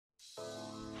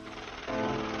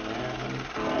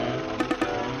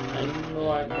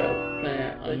I got a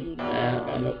plan, understand,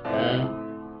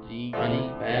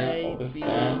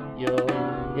 overstand, yo.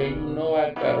 Yeah, you know I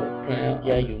got a plan,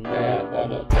 yeah, you know I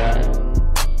got a plan.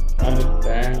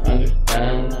 Understand,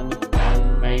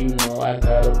 man, you know I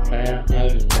got a plan,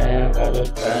 understand.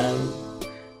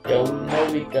 Yo, we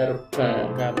know we got a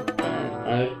plan,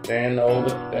 understand,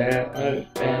 understand,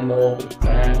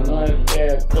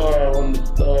 car on the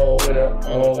store with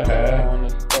a old hat,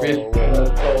 wrist in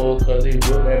the soul, cause he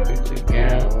will that bitch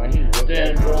again.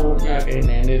 Then road knocking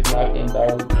and it's knocking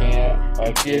down the can.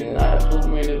 I just not 2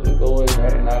 minutes ago, it's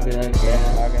right knocking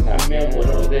again. I remember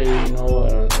those days, you know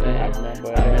what I'm saying? I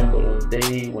remember those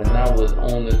days when I was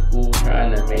on the school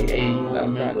trying to make A's. I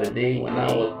remember the day when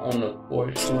I was on the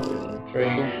court shooting the trade.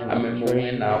 I remember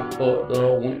when I fucked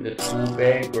up, went to school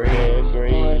bad grades. You know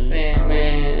what I'm saying,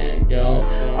 man? Yo,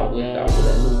 I wish I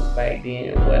would've knew back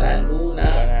then what I knew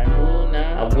now.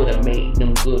 I would've made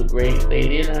them good grades,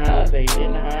 stayed in the house,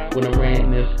 would've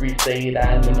ran the street, stayed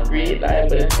out in the street life,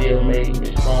 but it still made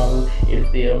me strong, it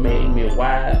still made me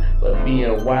wise. But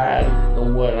being wise,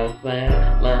 know what I'm saying?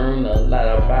 Learn a lot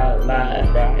about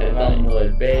life, and some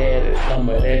was bad, and some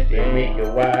of that shit make you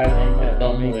wise, and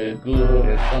some was good,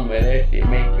 and some of that shit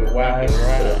make you wise.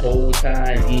 The whole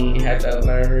time you ain't have to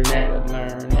learn that.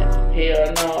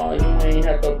 Hell no, you ain't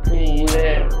have to prove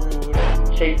that.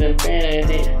 Chasing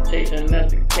vanity, chasing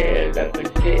nothing cares, that's the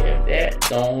shit that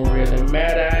don't really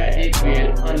matter. It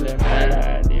is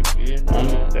understand,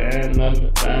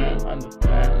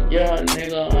 yeah,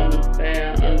 nigga,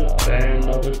 understand.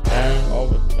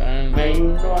 Man, you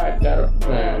know I got a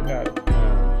plan,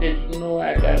 shit, you know I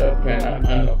got a plan.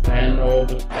 Understand.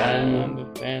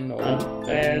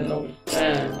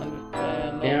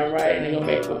 Damn right, nigga,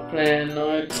 make a plan,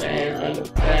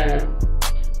 understand.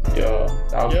 Yo,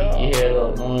 dog, keep your head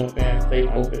up, know what I'm saying? Stay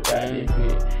focused out this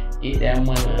bitch. Get that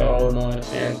money, dog, know what I'm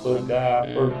saying? Put God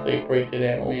first, stay pray to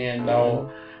that man, dog.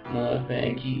 Know what I'm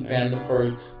saying? Keep family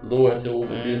first. Lord to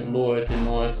over this loyalty,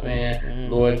 know what I'm saying?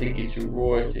 Loyalty get you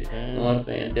royalty, know what I'm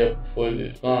saying? Death before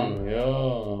this summer,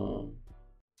 yo.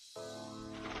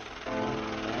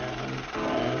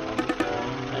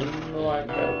 You know I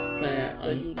got a plan,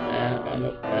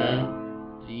 understand.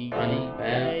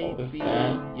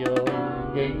 Overstand, yo.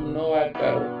 Yeah, you know I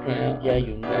got a plan, yeah,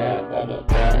 you know I got a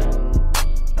plan.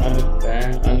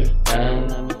 Understand,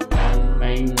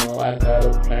 man, you know I got a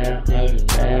plan,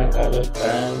 understand.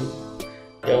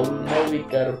 Yo, we know we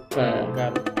got a plan,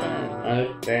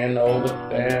 understand,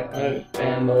 overstand,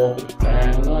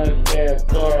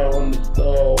 car on the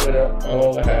store with a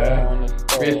old hat,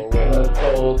 wrist in the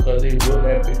soul, cause he will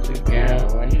that bitch again.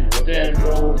 Then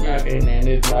road knocking and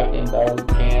it's knocking down the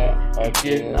can. I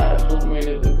just not 2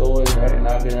 minutes ago, it's right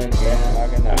knocking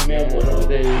again. I remember those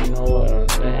days, you know what I'm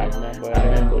saying? I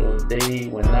remember those days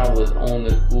when I was on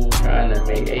the school trying to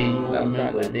make A's. I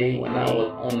remember the day when I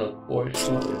was on the court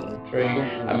shooting the trade.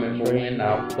 I remember when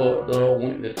I fucked up,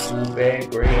 went to school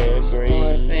bad grades. You know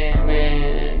what I'm saying,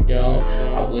 man? Yo,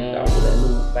 I wish I would've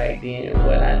knew back then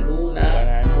what I knew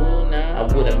now. I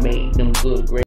would've made them good grades.